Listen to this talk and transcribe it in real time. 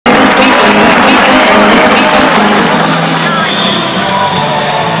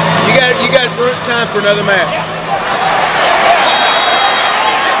Time for another match.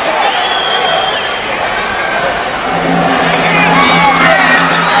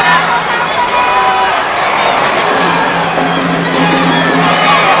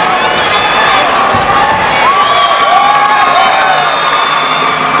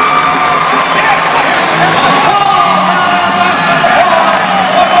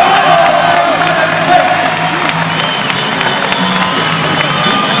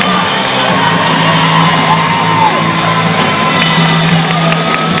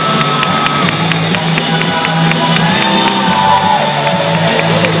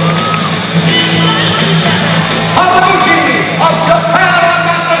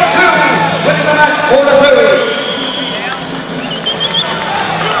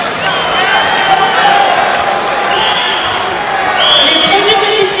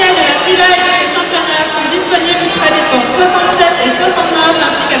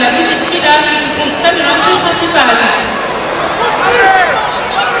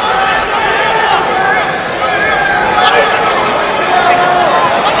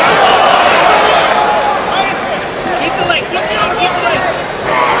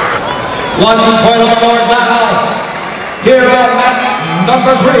 One point on the board now. Here on mat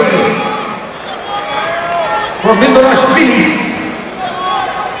number 3 for Mindorashvili.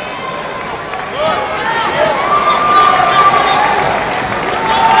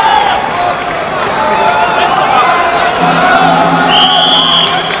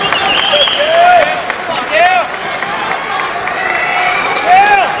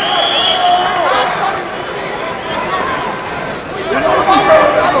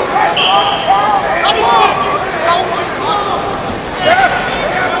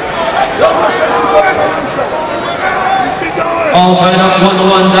 All tied up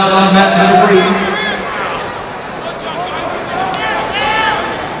 1-1 down on mat number 3.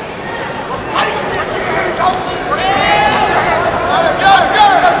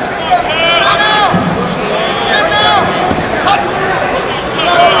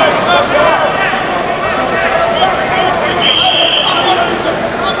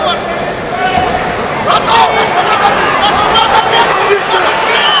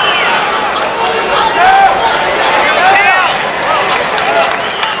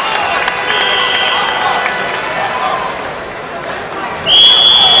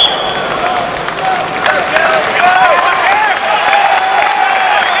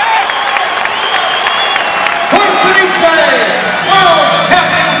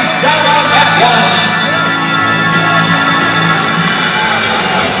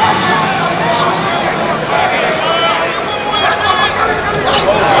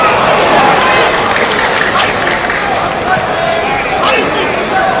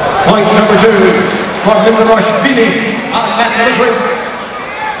 Point number 2 for Mindorashvili on mat number 3.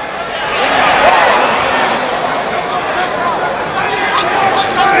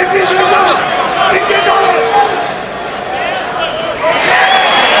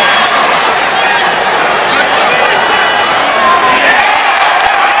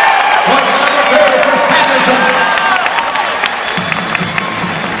 Point number 2 for Sanderson.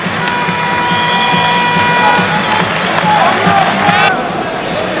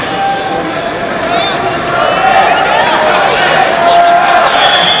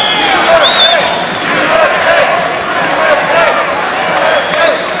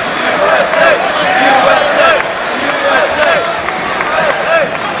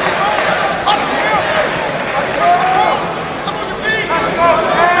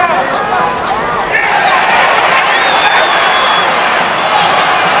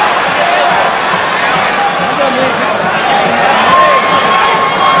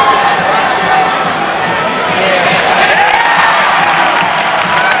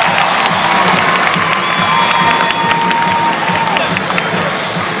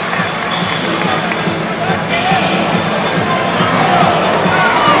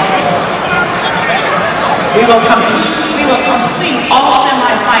 We will complete all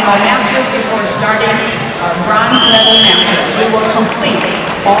semi-final matches before starting our bronze medal matches. We will complete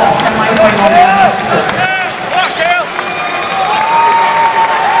all semi-final matches first.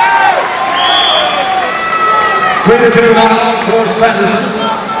 Three to two now for Sanderson.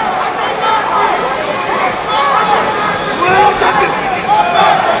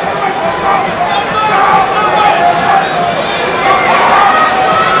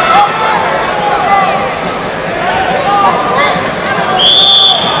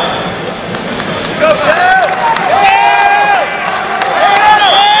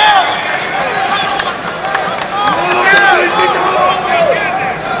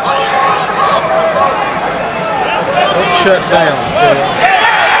 Shut down.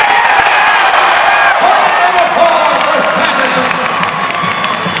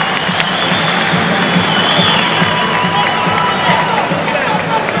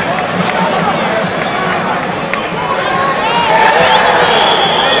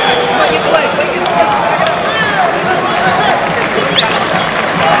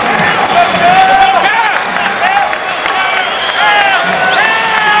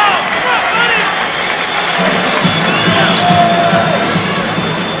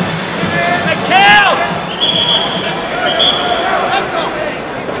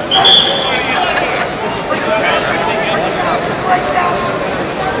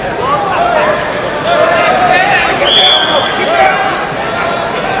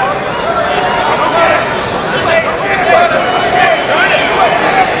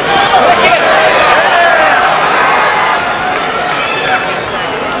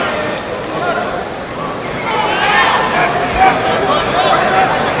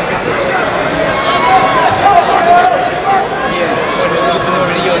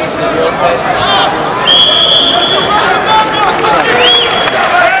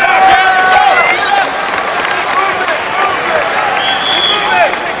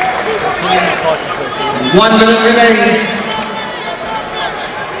 1 minute remains.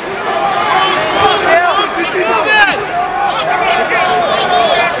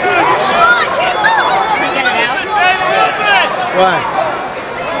 Why?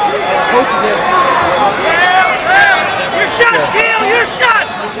 Your shots, Cael! Your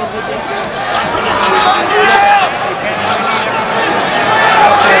shots!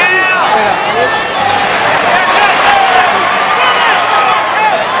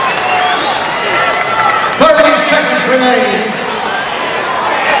 30 seconds remain.